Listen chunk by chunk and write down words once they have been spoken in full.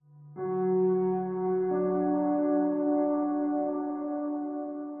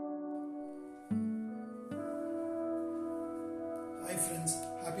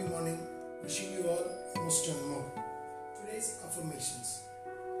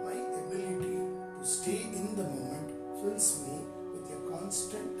fills me with a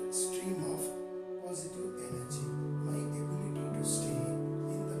constant stream of positive energy. My ability to stay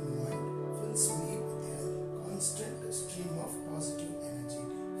in the moment fills me with a constant stream of positive energy.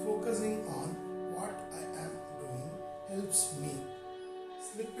 Focusing on what I am doing helps me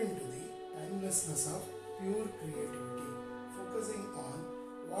slip into the timelessness of pure creativity. Focusing on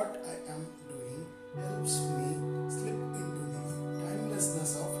what I am doing helps me slip into the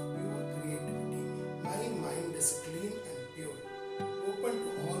timelessness of pure creativity. My mind is clean and pure, open to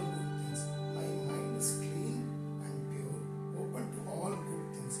all good things. My mind is clean and pure, open to all good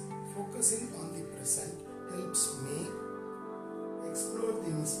things. Focusing on the present helps me explore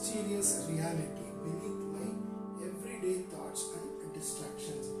the mysterious reality beneath my everyday thoughts and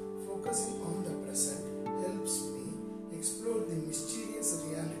distractions. Focusing on the present helps me explore the mysterious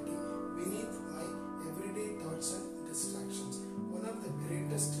reality beneath my everyday thoughts and distractions. One of the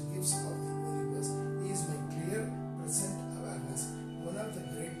greatest gifts of the universe is my clear present awareness. One of the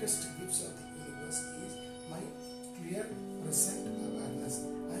greatest gifts of the universe is my clear present awareness.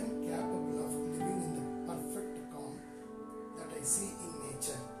 I am capable of living in the perfect calm that I see in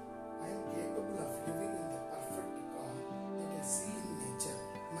nature. I am capable of living in the perfect calm that I see in nature.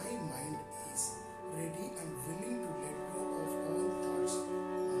 My mind is ready and willing to let go of all thoughts.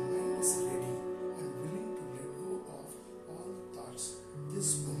 My mind is ready and willing to let go of all thoughts.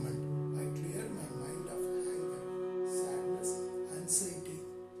 This moment, I clear my mind of anger, sadness, anxiety,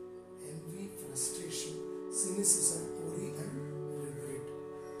 envy, frustration, cynicism, worry, and regret.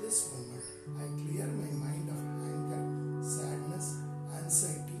 This moment, I clear my mind of anger, sadness,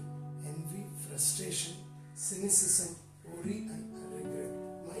 anxiety, envy, frustration, cynicism, worry, and regret.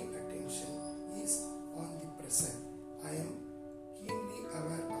 My attention is on the present. I am keenly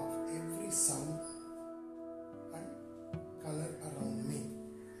aware of every sound and color around me.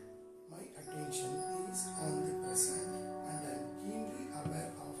 My attention is on the present and I am keenly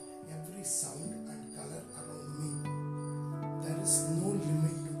aware of every sound and color around me. There is no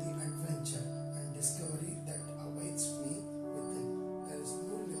limit to the adventure and discovery that awaits me within. There is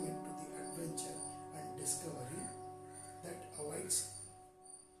no limit to the adventure and discovery that awaits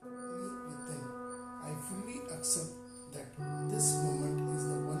me within. I fully accept that this moment is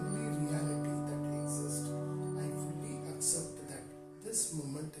the only reality that exists. I fully accept that this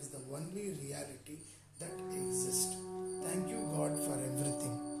moment is the only reality